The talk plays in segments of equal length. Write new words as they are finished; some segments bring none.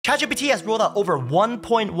ChatGPT has rolled out over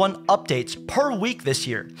 1.1 updates per week this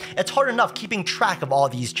year. It's hard enough keeping track of all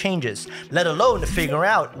these changes, let alone figuring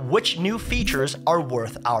out which new features are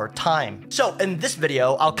worth our time. So in this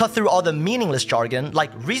video, I'll cut through all the meaningless jargon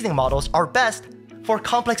like reasoning models are best for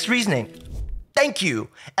complex reasoning. Thank you.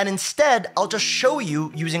 And instead, I'll just show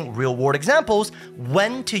you using real-world examples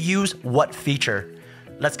when to use what feature.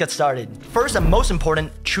 Let's get started. First and most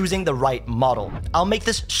important, choosing the right model. I'll make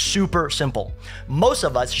this super simple. Most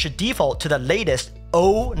of us should default to the latest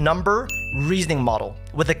O number reasoning model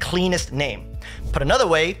with the cleanest name. Put another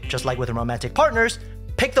way, just like with romantic partners,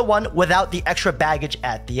 pick the one without the extra baggage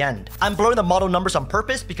at the end. I'm blurring the model numbers on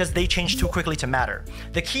purpose because they change too quickly to matter.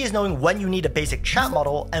 The key is knowing when you need a basic chat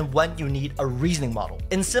model and when you need a reasoning model.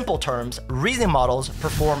 In simple terms, reasoning models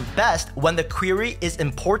perform best when the query is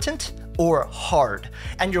important or hard,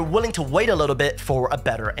 and you're willing to wait a little bit for a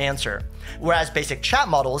better answer. Whereas basic chat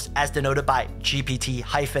models, as denoted by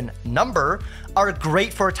GPT-number, are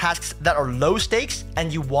great for tasks that are low stakes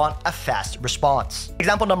and you want a fast response.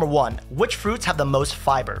 Example number 1, which fruits have the most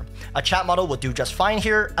fiber? A chat model will do just fine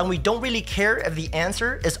here, and we don't really care if the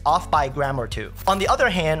answer is off by a gram or two. On the other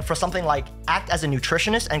hand, for something like act as a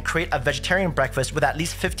nutritionist and create a vegetarian breakfast with at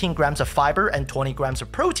least 15 grams of fiber and 20 grams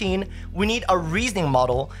of protein, we need a reasoning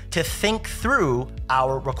model to think through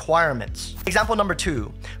our requirements. Example number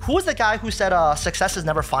 2, who was the guy who said success is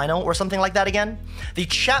never final or something like that again? The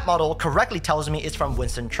chat model correctly tells me it's from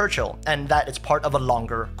Winston Churchill and that it's part of a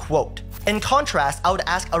longer quote. In contrast, I would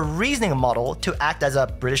ask a reasoning model to act as a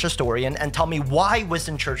British historian and tell me why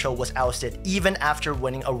Winston Churchill was ousted even after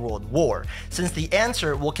winning a world war, since the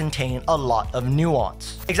answer will contain a lot of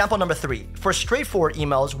nuance. Example number 3, for straightforward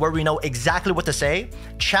emails where we know exactly what to say,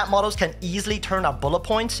 chat models can easily turn our bullet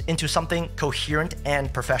points into something coherent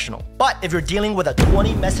and professional. But if you're dealing with a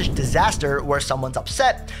 20-message disaster where someone's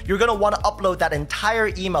upset, you're gonna want to upload that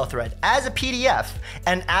entire email thread as a PDF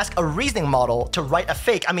and ask a reasoning model to write a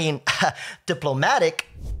fake, diplomatic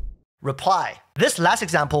reply. This last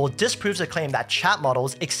example disproves the claim that chat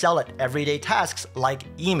models excel at everyday tasks like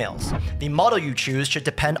emails. The model you choose should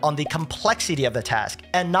depend on the complexity of the task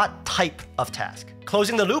and not type of task.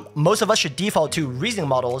 Closing the loop, most of us should default to reasoning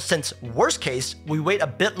models since, worst case, we wait a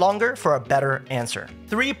bit longer for a better answer.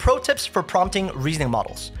 3 pro tips for prompting reasoning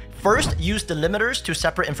models. First, use delimiters to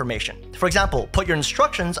separate information. For example, put your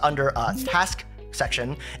instructions under a task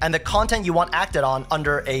section and the content you want acted on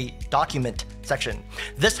under a document section.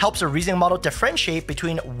 This helps a reasoning model differentiate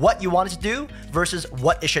between what you want it to do versus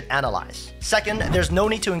what it should analyze. Second, there's no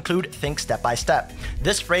need to include think step by step.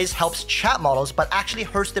 This phrase helps chat models but actually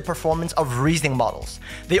hurts the performance of reasoning models.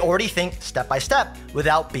 They already think step by step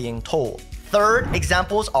without being told. Third,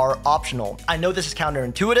 examples are optional. I know this is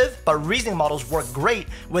counterintuitive, but reasoning models work great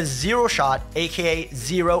with zero shot, aka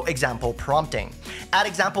zero example prompting. Add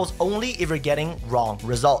examples only if you're getting wrong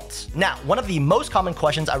results. Now, one of the most common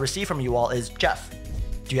questions I receive from you all is, Jeff,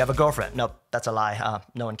 do you have a girlfriend? Nope, that's a lie.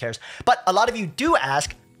 No one cares. But a lot of you do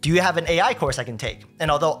ask, do you have an AI course I can take?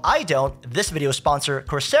 And although I don't, this video sponsor,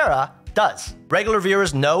 Coursera, does. Regular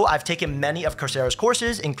viewers know I've taken many of Coursera's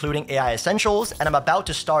courses, including AI Essentials, and I'm about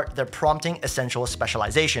to start their Prompting Essentials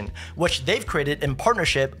specialization, which they've created in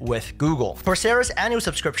partnership with Google. Coursera's annual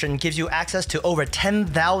subscription gives you access to over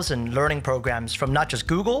 10,000 learning programs from not just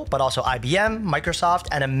Google, but also IBM, Microsoft,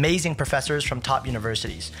 and amazing professors from top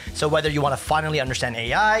universities. So whether you want to finally understand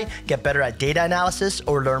AI, get better at data analysis,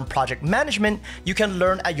 or learn project management, you can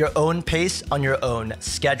learn at your own pace on your own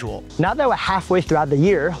schedule. Now that we're halfway throughout the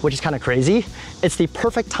year, which is kind of crazy, it's the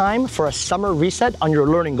perfect time for a summer reset on your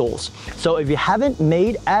learning goals. So if you haven't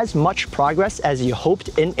made as much progress as you hoped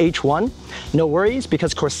in H1, no worries,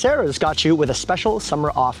 because Coursera's got you with a special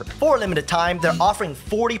summer offer. For a limited time, they're offering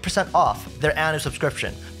 40% off their annual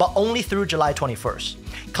subscription, but only through July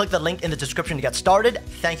 21st. Click the link in the description to get started.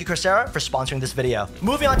 Thank you, Coursera, for sponsoring this video.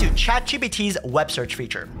 Moving on to ChatGPT's web search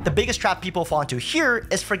feature. The biggest trap people fall into here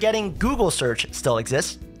is forgetting Google search still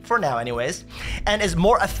exists, for now anyways, and is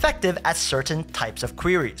more effective at certain types of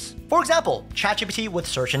queries. For example, ChatGPT with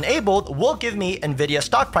search enabled will give me NVIDIA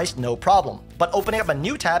stock price no problem, but opening up a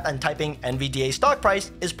new tab and typing NVDA stock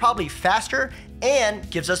price is probably faster and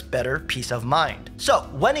gives us better peace of mind. So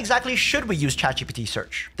when exactly should we use ChatGPT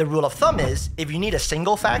search? The rule of thumb is, if you need a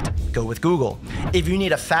single fact, go with Google. If you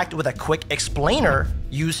need a fact with a quick explainer,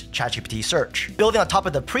 use ChatGPT search. Building on top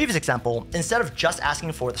of the previous example, instead of just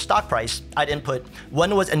asking for the stock price, I'd input,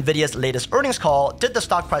 when was NVIDIA's latest earnings call? Did the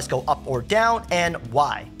stock price go up or down, and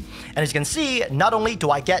why? And as you can see, not only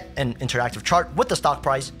do I get an interactive chart with the stock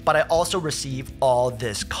price, but I also receive all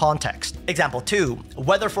this context. Example 2,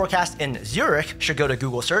 weather forecast in Zurich should go to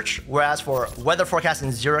Google search, whereas for weather forecast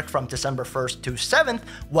in Zurich from December 1st to 7th,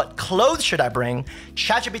 what clothes should I bring?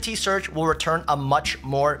 ChatGPT search will return a much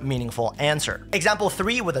more meaningful answer. Example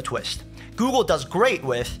 3 with a twist. Google does great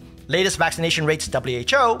with latest vaccination rates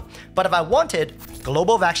WHO, but if I wanted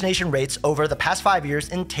global vaccination rates over the past 5 years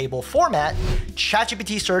in table format,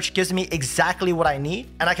 ChatGPT search gives me exactly what I need,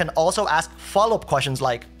 and I can also ask follow-up questions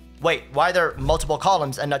like, wait, why are there multiple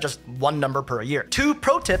columns and not just one number per year? 2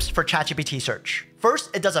 pro tips for ChatGPT search.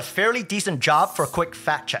 First, it does a fairly decent job for quick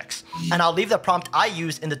fact checks, and I'll leave the prompt I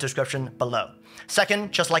use in the description below.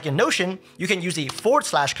 Second, just like in Notion, you can use the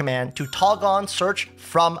 / command to toggle on search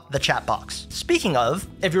from the chat box. Speaking of,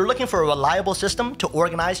 if you're looking for a reliable system to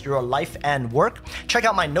organize your life and work, check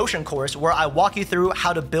out my Notion course where I walk you through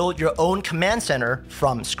how to build your own command center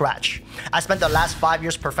from scratch. I spent the last 5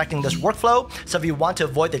 years perfecting this workflow, so if you want to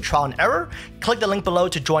avoid the trial and error, click the link below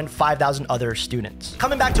to join 5,000 other students.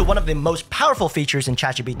 Coming back to one of the most powerful features in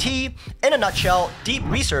ChatGPT, in a nutshell, deep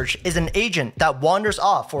research is an agent that wanders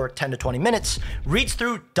off for 10 to 20 minutes, reads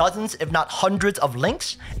through dozens if not hundreds of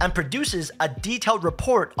links, and produces a detailed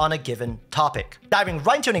report on a given topic. Diving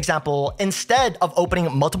right into an example, instead of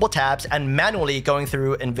opening multiple tabs and manually going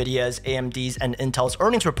through NVIDIA's, AMD's, and Intel's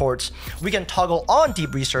earnings reports, we can toggle on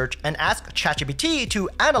deep research and ask ChatGPT to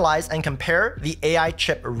analyze and compare the AI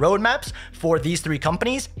chip roadmaps for these 3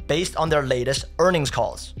 companies based on their latest earnings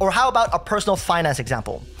calls. Or how about a personal finance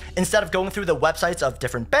example? Instead of going through the websites of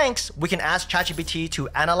different banks, we can ask ChatGPT to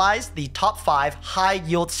analyze the top 5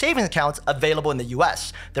 high-yield savings accounts available in the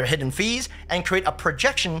US, their hidden fees, and create a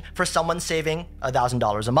projection for someone saving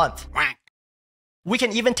 $1,000 a month. We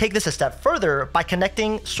can even take this a step further by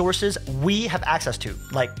connecting sources we have access to,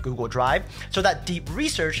 like Google Drive, so that deep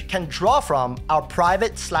research can draw from our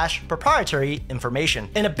private / proprietary information.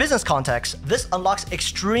 In a business context, this unlocks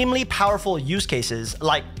extremely powerful use cases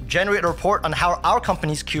like generate a report on how our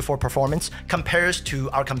company's Q4 performance compares to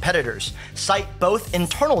our competitors, cite both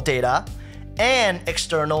internal data and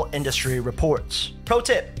external industry reports. Pro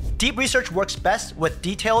tip, deep research works best with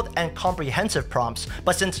detailed and comprehensive prompts,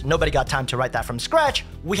 but since nobody got time to write that from scratch,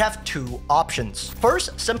 we have 2 options.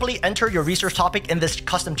 First, simply enter your research topic in this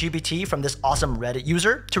custom GPT from this awesome Reddit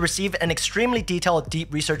user to receive an extremely detailed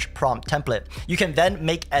deep research prompt template. You can then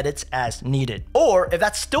make edits as needed. Or if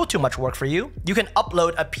that's still too much work for you, you can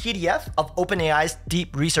upload a PDF of OpenAI's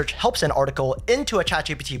Deep Research Help Center article into a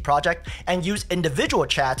ChatGPT project and use individual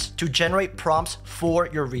chats to generate prompts for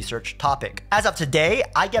your research topic. As of today,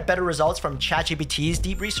 I get better results from ChatGPT's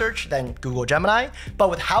deep research than Google Gemini,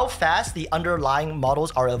 but with how fast the underlying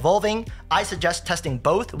models are evolving, I suggest testing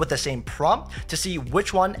both with the same prompt to see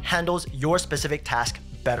which one handles your specific task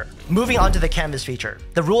better. Moving on to the Canvas feature.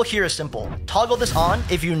 The rule here is simple. Toggle this on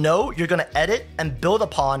if you know you're going to edit and build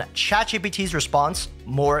upon ChatGPT's response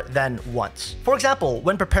more than once. For example,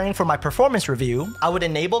 when preparing for my performance review, I would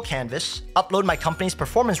enable Canvas, upload my company's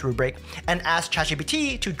performance rubric, and ask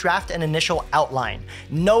ChatGPT to draft an initial outline,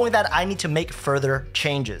 knowing that I need to make further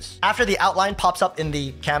changes. After the outline pops up in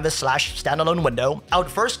the Canvas / standalone window, I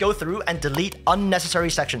would first go through and delete unnecessary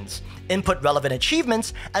sections, input relevant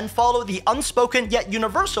achievements, and follow the unspoken yet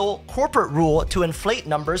universal corporate rule to inflate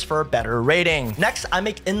numbers for a better rating. Next, I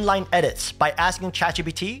make inline edits by asking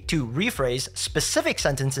ChatGPT to rephrase specific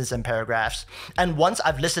sentences and paragraphs. And once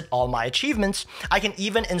I've listed all my achievements, I can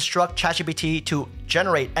even instruct ChatGPT to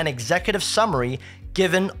generate an executive summary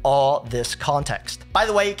given all this context. By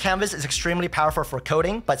the way, Canvas is extremely powerful for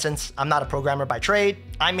coding, but since I'm not a programmer by trade,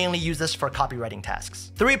 I mainly use this for copywriting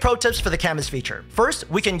tasks. 3 pro tips for the Canvas feature. First,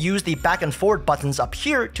 we can use the back and forward buttons up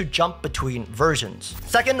here to jump between versions.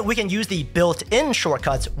 Second, we can use the built-in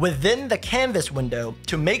shortcuts within the Canvas window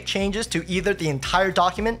to make changes to either the entire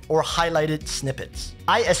document or highlighted snippets.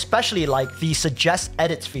 I especially like the Suggest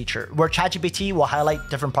Edits feature, where ChatGPT will highlight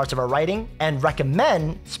different parts of our writing and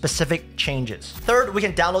recommend specific changes. Third, we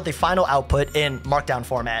can download the final output in Markdown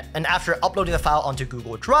format, and after uploading the file onto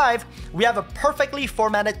Google Drive, we have a perfectly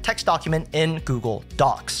formatted text document in Google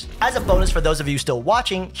Docs. As a bonus for those of you still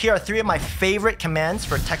watching, here are 3 of my favorite commands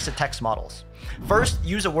for text-to-text models. First,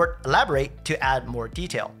 use the word elaborate to add more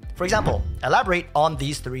detail. For example, elaborate on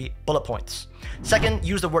these 3 bullet points. Second,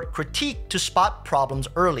 use the word critique to spot problems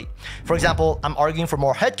early. For example, I'm arguing for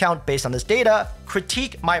more headcount based on this data.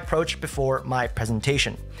 Critique my approach before my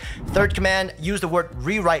presentation. Third command, use the word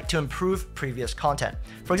rewrite to improve previous content.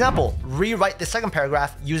 For example, rewrite the second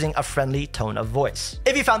paragraph using a friendly tone of voice.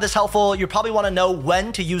 If you found this helpful, you probably want to know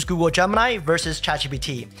when to use Google Gemini versus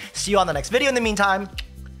ChatGPT. See you on the next video. In the meantime,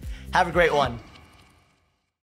 have a great one.